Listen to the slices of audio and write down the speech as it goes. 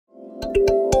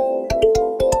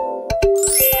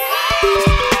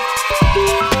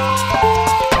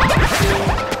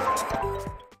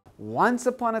Once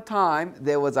upon a time,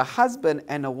 there was a husband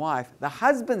and a wife. The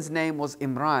husband's name was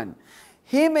Imran.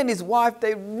 Him and his wife,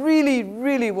 they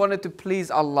really wanted to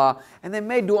please Allah. And they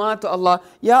made dua to Allah,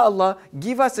 Ya Allah,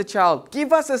 give us a child,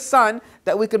 give us a son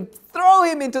that we can throw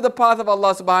him into the path of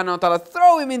Allah subhanahu wa ta'ala,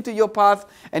 throw him into your path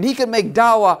and he can make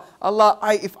dawah. Allah,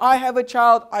 if I have a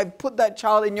child, I put that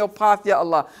child in your path, Ya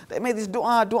Allah. They made this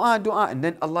dua. And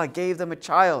then Allah gave them a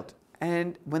child.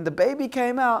 And when the baby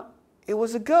came out, it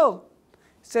was a girl.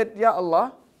 He said, Ya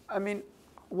Allah,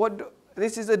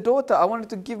 this is a daughter. I wanted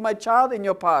to give my child in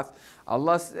your path.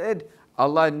 Allah said,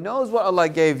 Allah knows what Allah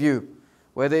gave you.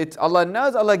 Whether it's Allah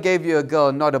knows Allah gave you a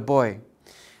girl, not a boy.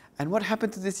 And what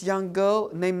happened to this young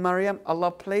girl named Maryam? Allah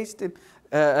placed him.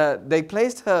 They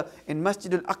placed her in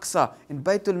Masjid al-Aqsa, in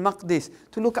Baytul Maqdis,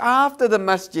 to look after the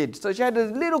masjid. So she had a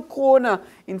little corner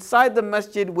inside the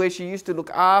masjid where she used to look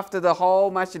after the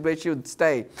whole masjid where she would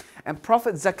stay. And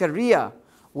Prophet Zakaria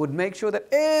would make sure that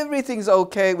everything's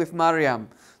okay with Maryam.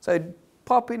 So he'd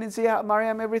pop in and see,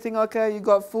 Maryam, everything okay? You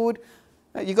got food?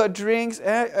 You got drinks?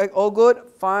 All good?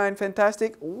 Fine,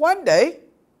 fantastic. One day,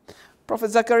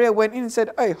 Prophet Zakaria went in and said,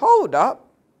 hey, hold up.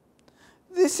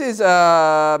 These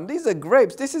are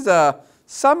grapes. This is a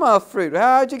summer fruit.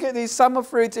 How'd you get these summer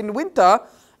fruits in winter?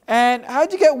 And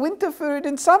how'd you get winter fruit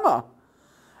in summer?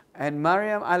 And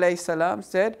Maryam alayhi salam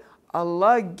said,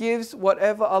 Allah gives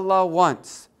whatever Allah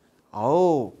wants.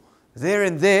 Oh, there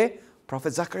and there, Prophet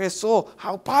Zakaria saw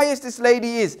how pious this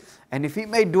lady is. And if he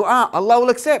made dua, Allah will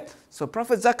accept. So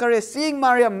Prophet Zakaria, seeing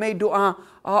Maryam, made dua,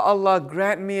 oh Allah,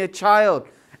 grant me a child.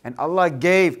 And Allah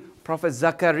gave Prophet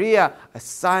Zakaria a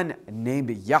son named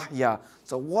Yahya.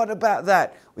 So what about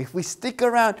that? If we stick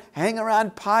around, hang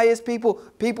around pious people,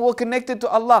 people who are connected to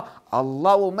Allah,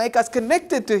 Allah will make us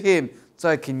connected to Him.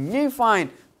 So can you find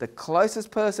the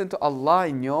closest person to Allah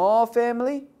in your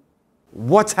family?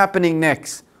 What's happening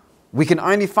next? We can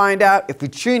only find out if we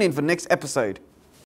tune in for next episode.